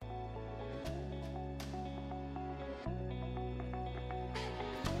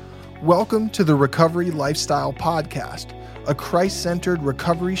Welcome to the Recovery Lifestyle Podcast, a Christ-centered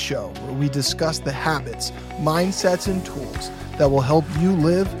recovery show where we discuss the habits, mindsets, and tools that will help you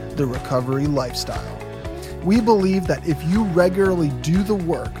live the recovery lifestyle. We believe that if you regularly do the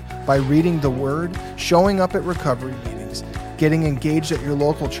work by reading the Word, showing up at recovery meetings, getting engaged at your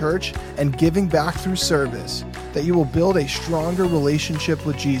local church, and giving back through service, that you will build a stronger relationship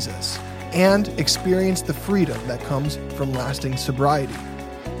with Jesus and experience the freedom that comes from lasting sobriety.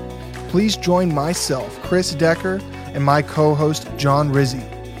 Please join myself, Chris Decker, and my co-host, John Rizzi,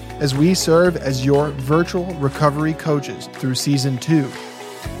 as we serve as your virtual recovery coaches through Season 2,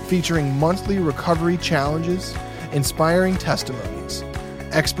 featuring monthly recovery challenges, inspiring testimonies,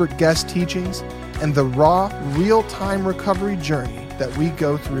 expert guest teachings, and the raw, real-time recovery journey that we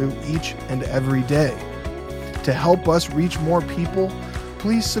go through each and every day. To help us reach more people,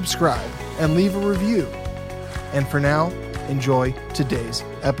 please subscribe and leave a review. And for now, enjoy today's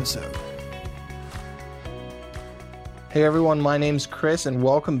episode. Hey everyone, my name's Chris and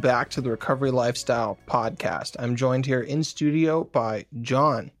welcome back to the Recovery Lifestyle Podcast. I'm joined here in studio by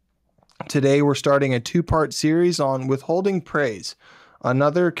John. Today we're starting a two-part series on withholding praise,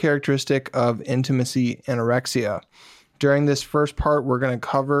 another characteristic of intimacy anorexia. During this first part, we're going to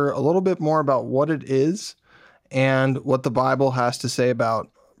cover a little bit more about what it is and what the Bible has to say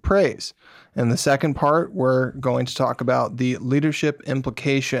about praise. In the second part, we're going to talk about the leadership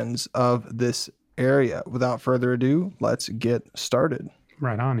implications of this area. Without further ado, let's get started.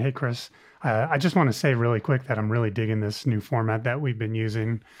 Right on. Hey, Chris. I just want to say really quick that I'm really digging this new format that we've been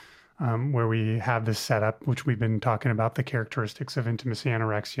using, where we have this setup, which we've been talking about the characteristics of intimacy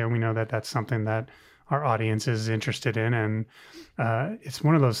anorexia. We know that that's something that our audience is interested in, and it's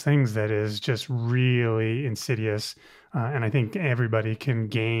one of those things that is just really insidious, and I think everybody can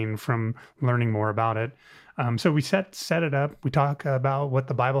gain from learning more about it. So we set it up. We talk about what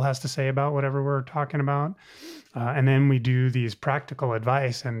the Bible has to say about whatever we're talking about. And then we do these practical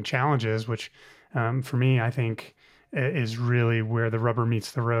advice and challenges, which for me, I think is really where the rubber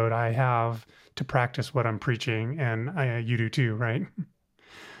meets the road. I have to practice what I'm preaching, and you do too, right?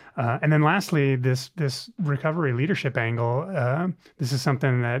 And then lastly, this recovery leadership angle, this is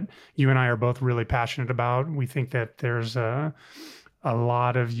something that you and I are both really passionate about. We think that there's a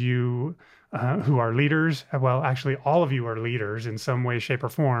lot of you who are leaders. Well, actually, all of you are leaders in some way, shape, or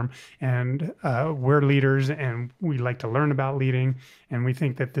form. And we're leaders, and we like to learn about leading. And we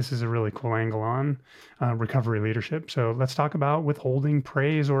think that this is a really cool angle on recovery leadership. So let's talk about withholding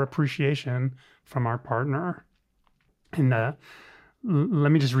praise or appreciation from our partner. And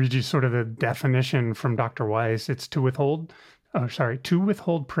let me just read you sort of the definition from Dr. Weiss. It's to withhold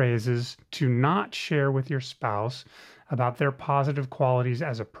praise is to not share with your spouse about their positive qualities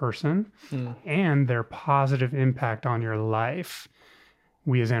as a person and their positive impact on your life.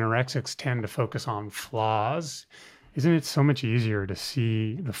 We as anorexics tend to focus on flaws. Isn't it so much easier to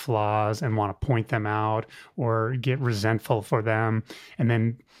see the flaws and want to point them out or get resentful for them? And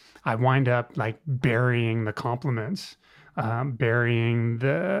then I wind up like burying the compliments, burying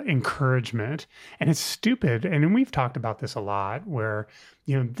the encouragement. And it's stupid. And we've talked about this a lot where,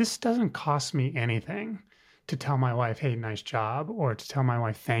 this doesn't cost me anything to tell my wife, hey, nice job, or to tell my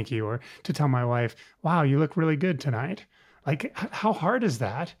wife, thank you, or to tell my wife, wow, you look really good tonight. Like, how hard is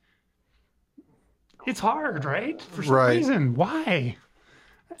that? It's hard, right? For some reason. Why?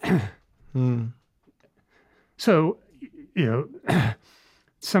 So,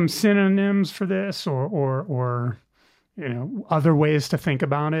 some synonyms for this or other ways to think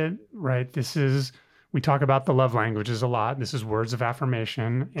about it, right? We talk about the love languages a lot. This is words of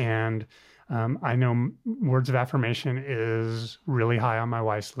affirmation. And I know words of affirmation is really high on my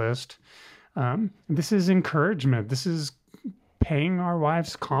wife's list. This is encouragement. This is paying our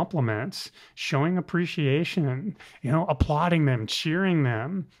wives compliments, showing appreciation, applauding them, cheering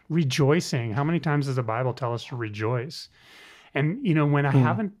them, rejoicing. How many times does the Bible tell us to rejoice? And, when I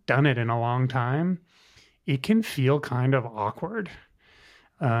haven't done it in a long time, it can feel kind of awkward.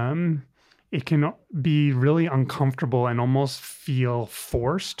 It can be really uncomfortable and almost feel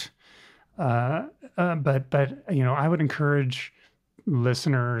forced. But I would encourage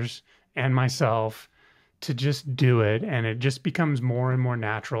listeners and myself to just do it, and it just becomes more and more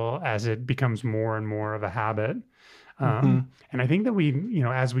natural as it becomes more and more of a habit. And I think that we,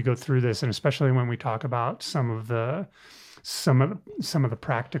 as we go through this, and especially when we talk about some of the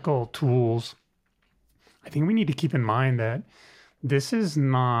practical tools, I think we need to keep in mind that this is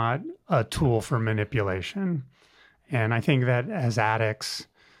not a tool for manipulation. And I think that as addicts,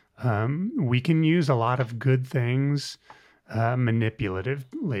 we can use a lot of good things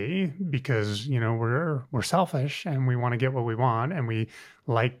manipulatively because, we're selfish and we want to get what we want. And we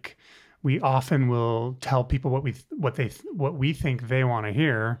often will tell people what we think they want to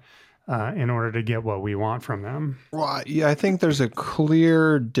hear in order to get what we want from them. Well, yeah, I think there's a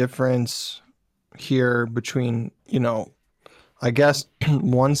clear difference here between, I guess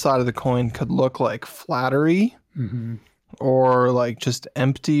one side of the coin could look like flattery or like just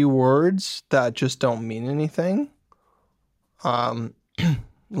empty words that just don't mean anything.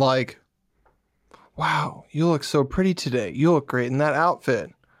 Like, wow, you look so pretty today. You look great in that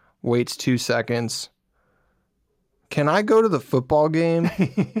outfit. Waits 2 seconds. Can I go to the football game?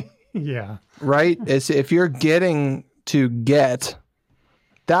 Yeah. Right? If you're getting to get,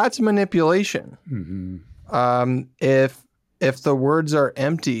 that's manipulation. If the words are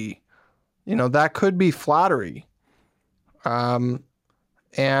empty, that could be flattery. And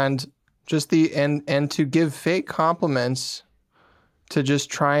just and to give fake compliments to just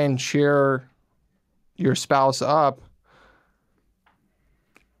try and cheer your spouse up,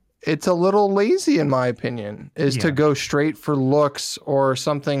 it's a little lazy, in my opinion, to go straight for looks or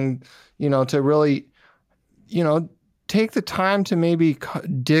something, to really, take the time to maybe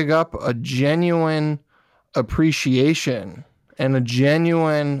dig up a genuine appreciation and a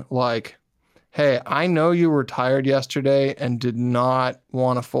genuine, like, hey, I know you were tired yesterday and did not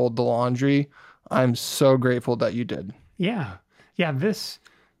want to fold the laundry. I'm so grateful that you did. Yeah. Yeah. This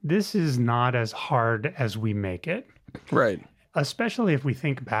is not as hard as we make it. Right. Especially if we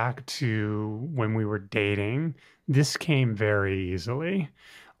think back to when we were dating, this came very easily.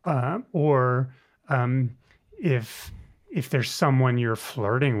 Or if there's someone you're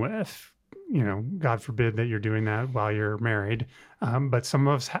flirting with, God forbid that you're doing that while you're married. But some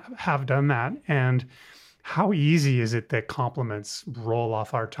of us have done that. And how easy is it that compliments roll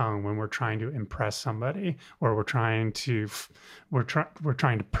off our tongue when we're trying to impress somebody or we're trying to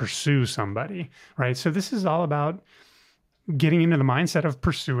pursue somebody, right? So this is all about getting into the mindset of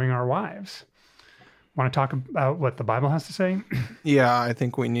pursuing our wives. Want to talk about what the Bible has to say? Yeah, I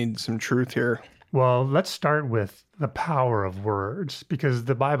think we need some truth here. Well, let's start with the power of words because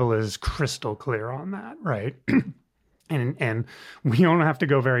the Bible is crystal clear on that, right? And we don't have to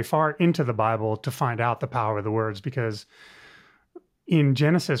go very far into the Bible to find out the power of the words because in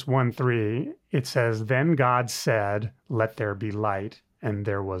Genesis 1:3, it says, "Then God said, 'Let there be light,' and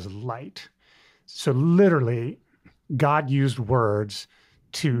there was light." So literally, God used words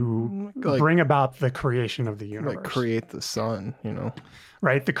to bring about the creation of the universe. Like create the sun,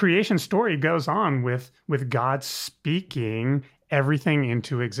 Right? The creation story goes on with God speaking everything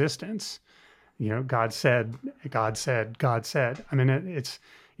into existence. God said, God said, God said. I mean,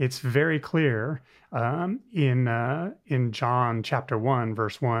 it's very clear in John chapter 1,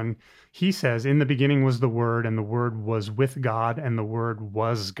 verse 1. He says, "In the beginning was the Word, and the Word was with God, and the Word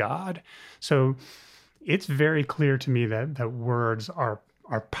was God." So it's very clear to me that words are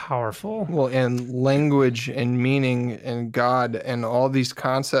powerful. Well, and language and meaning and God and all these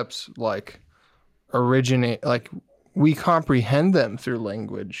concepts originate, we comprehend them through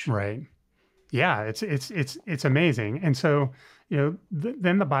language. Right. Yeah, it's amazing. And so,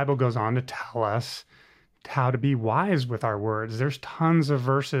 then the Bible goes on to tell us how to be wise with our words. There's tons of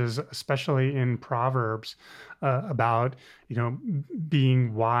verses, especially in Proverbs, about,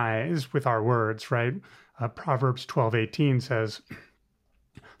 being wise with our words, right? Proverbs 12:18 says,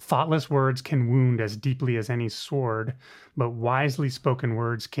 "Thoughtless words can wound as deeply as any sword, but wisely spoken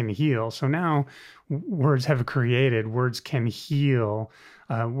words can heal." So now words can heal.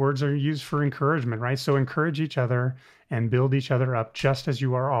 Words are used for encouragement, right? So encourage each other and build each other up just as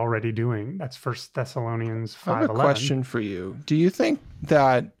you are already doing. That's 1 Thessalonians 5:11. I have a question for you. Do you think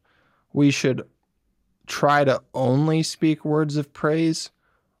that we should try to only speak words of praise,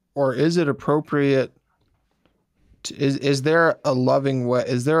 or is it appropriate? Is there a loving way?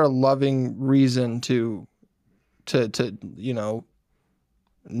 Is there a loving reason to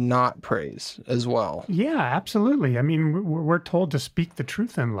not praise as well? Yeah, absolutely. I mean, we're told to speak the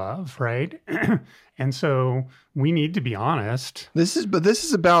truth in love, right? And so we need to be honest. This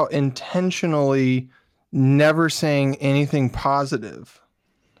is about intentionally never saying anything positive.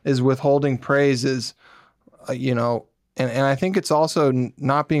 Is withholding praise is, and I think it's also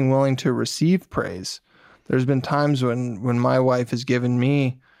not being willing to receive praise. There's been times when my wife has given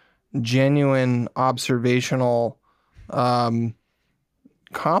me genuine observational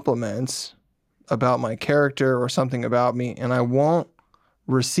compliments about my character or something about me, and I won't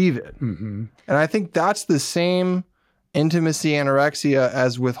receive it. Mm-hmm. And I think that's the same intimacy anorexia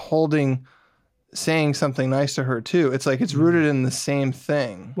as withholding saying something nice to her too. It's like it's rooted in the same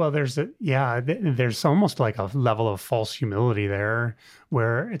thing. Well, there's almost like a level of false humility there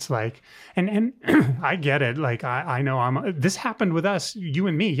where it's like, and I get it. Like I know this happened with us, you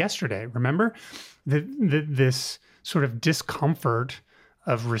and me yesterday, remember? This sort of discomfort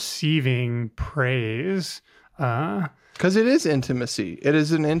of receiving praise. Because it is intimacy. It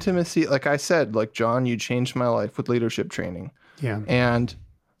is an intimacy. Like I said, like, John, you changed my life with leadership training. Yeah. And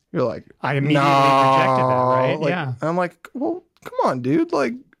you're like, I immediately rejected that, right? Like, yeah. I'm like, well, come on, dude.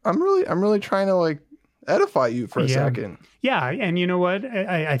 Like, I'm really trying to like edify you for a second. Yeah. And you know what?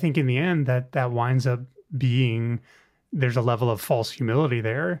 I think in the end that winds up being, there's a level of false humility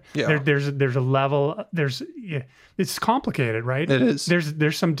there. Yeah. There's a level, it's complicated, right? It is.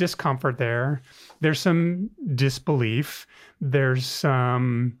 There's some discomfort there. There's some disbelief. There's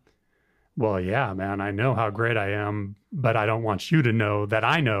some, well, yeah, man, I know how great I am, but I don't want you to know that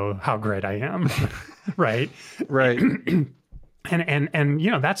I know how great I am. Right. Right. And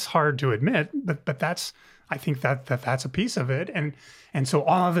that's hard to admit, but that's, I think that's a piece of it. And so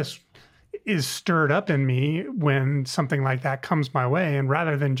all of this is stirred up in me when something like that comes my way. And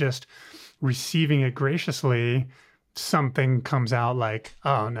rather than just receiving it graciously, something comes out like,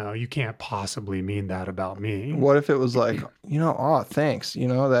 oh no, you can't possibly mean that about me. What if it was like, thanks.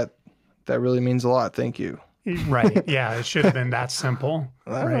 That really means a lot. Thank you. Right. Yeah. It should have been that simple.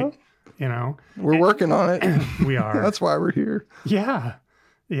 Right. We're working on it. We are. That's why we're here. Yeah.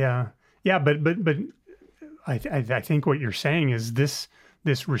 Yeah. Yeah. But I think what you're saying is this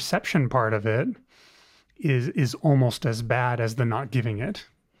reception part of it is almost as bad as the not giving it.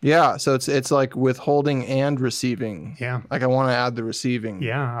 Yeah. So it's like withholding and receiving. Yeah. Like I want to add the receiving.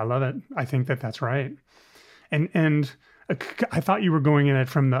 Yeah. I love it. I think that's right. And I thought you were going in it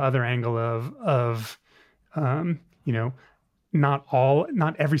from the other angle of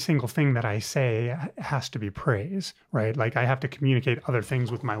not every single thing that I say has to be praise, right? Like I have to communicate other things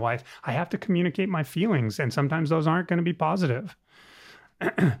with my wife. I have to communicate my feelings, and sometimes those aren't going to be positive.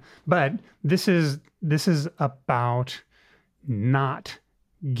 But this is about not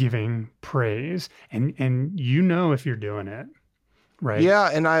giving praise, and if you're doing it, right? Yeah,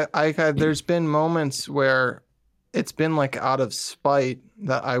 and I there's been moments where it's been like out of spite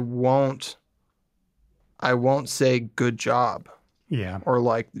that I won't say good job. Yeah. Or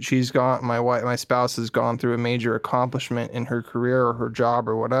like my spouse has gone through a major accomplishment in her career or her job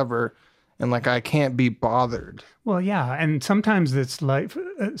or whatever, and like I can't be bothered. Well, yeah, and sometimes it's like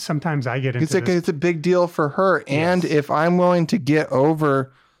sometimes I get into it's a big deal for her, and yes. if I'm willing to get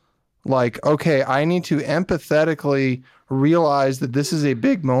over, like, okay, I need to empathetically realize that this is a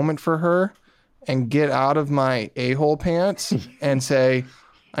big moment for her, and get out of my a-hole pants and say,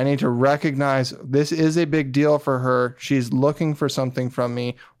 I need to recognize this is a big deal for her. She's looking for something from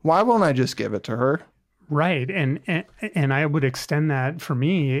me. Why won't I just give it to her? Right. And I would extend that for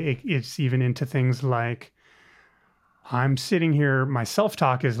me. It's even into things like I'm sitting here. My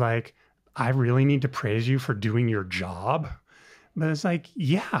self-talk is like, I really need to praise you for doing your job. But it's like,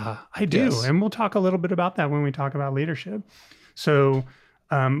 yeah, I do. Yes. And we'll talk a little bit about that when we talk about leadership. So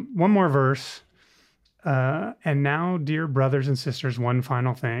one more verse. And now, dear brothers and sisters, one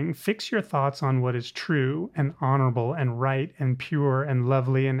final thing. Fix your thoughts on what is true and honorable and right and pure and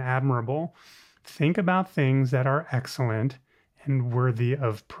lovely and admirable. Think about things that are excellent and worthy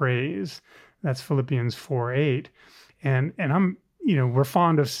of praise. That's Philippians 4:8. And I'm, we're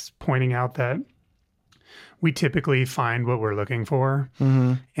fond of pointing out that we typically find what we're looking for.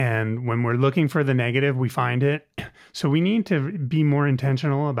 Mm-hmm. And when we're looking for the negative, we find it. So we need to be more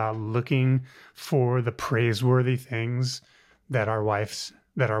intentional about looking for the praiseworthy things that our wives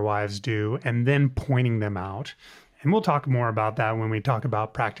do, and then pointing them out. And we'll talk more about that when we talk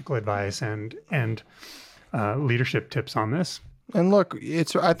about practical advice and leadership tips on this. And look,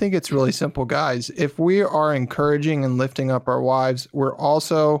 I think it's really simple, guys. If we are encouraging and lifting up our wives, we're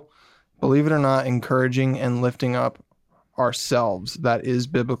also, believe it or not, encouraging and lifting up ourselves. That is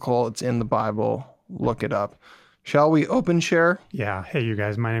biblical. It's in the Bible. Look it up. Shall we open share? Yeah. Hey, you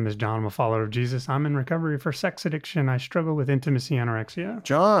guys. My name is John. I'm a follower of Jesus. I'm in recovery for sex addiction. I struggle with intimacy anorexia.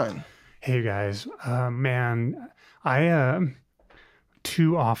 John. Hey, you guys. Man,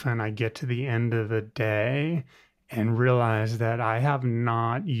 too often I get to the end of the day and realize that I have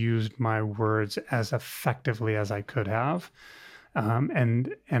not used my words as effectively as I could have.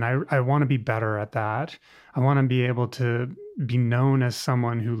 And I want to be better at that. I want to be able to be known as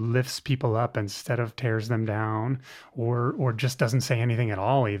someone who lifts people up instead of tears them down, or just doesn't say anything at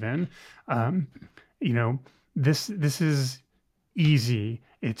all. Even, this is easy.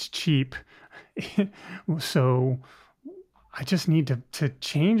 It's cheap. So I just need to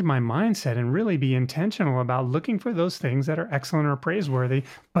change my mindset and really be intentional about looking for those things that are excellent or praiseworthy,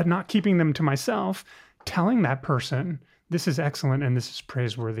 but not keeping them to myself, telling that person, this is excellent and this is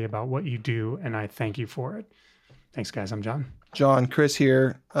praiseworthy about what you do, and I thank you for it. Thanks, guys. I'm John. John, Chris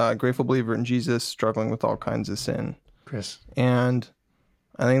here, grateful believer in Jesus, struggling with all kinds of sin. Chris. And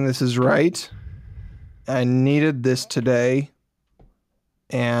I think this is right. I needed this today.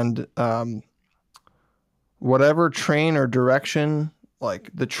 And whatever train or direction, like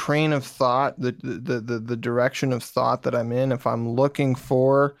the train of thought, the direction of thought that I'm in, if I'm looking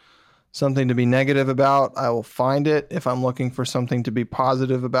for something to be negative about, I will find it. If I'm looking for something to be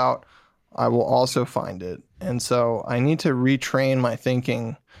positive about, I will also find it. And so I need to retrain my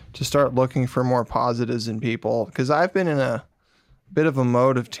thinking to start looking for more positives in people, because I've been in a bit of a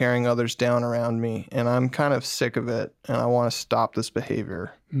mode of tearing others down around me, and I'm kind of sick of it, and I want to stop this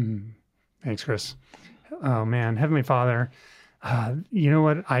behavior. Thanks, Chris. Oh, man. Heavenly Father, you know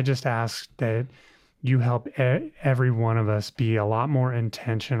what? I just ask that you help every one of us be a lot more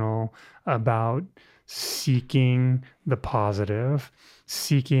intentional about seeking the positive,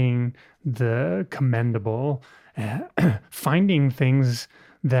 seeking the commendable, finding things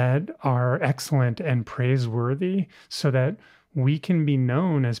that are excellent and praiseworthy so that we can be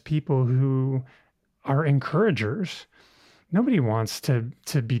known as people who are encouragers. Nobody wants to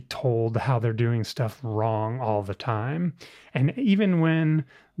be told how they're doing stuff wrong all the time. And even when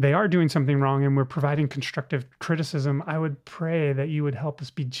they are doing something wrong and we're providing constructive criticism, I would pray that you would help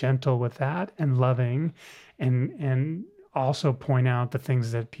us be gentle with that and loving, and also point out the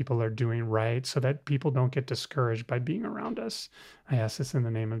things that people are doing right so that people don't get discouraged by being around us. I ask this in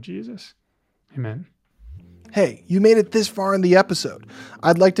the name of Jesus. Amen. Hey, you made it this far in the episode.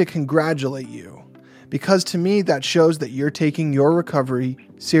 I'd like to congratulate you, because to me that shows that you're taking your recovery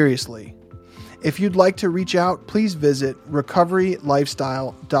seriously. If you'd like to reach out, please visit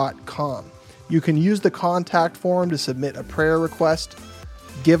recoverylifestyle.com. You can use the contact form to submit a prayer request,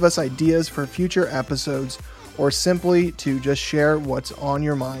 give us ideas for future episodes, or simply to just share what's on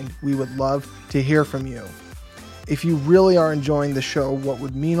your mind. We would love to hear from you. If you really are enjoying the show, what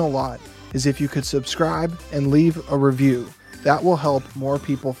would mean a lot is if you could subscribe and leave a review. That will help more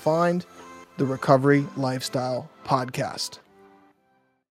people find the Recovery Lifestyle Podcast.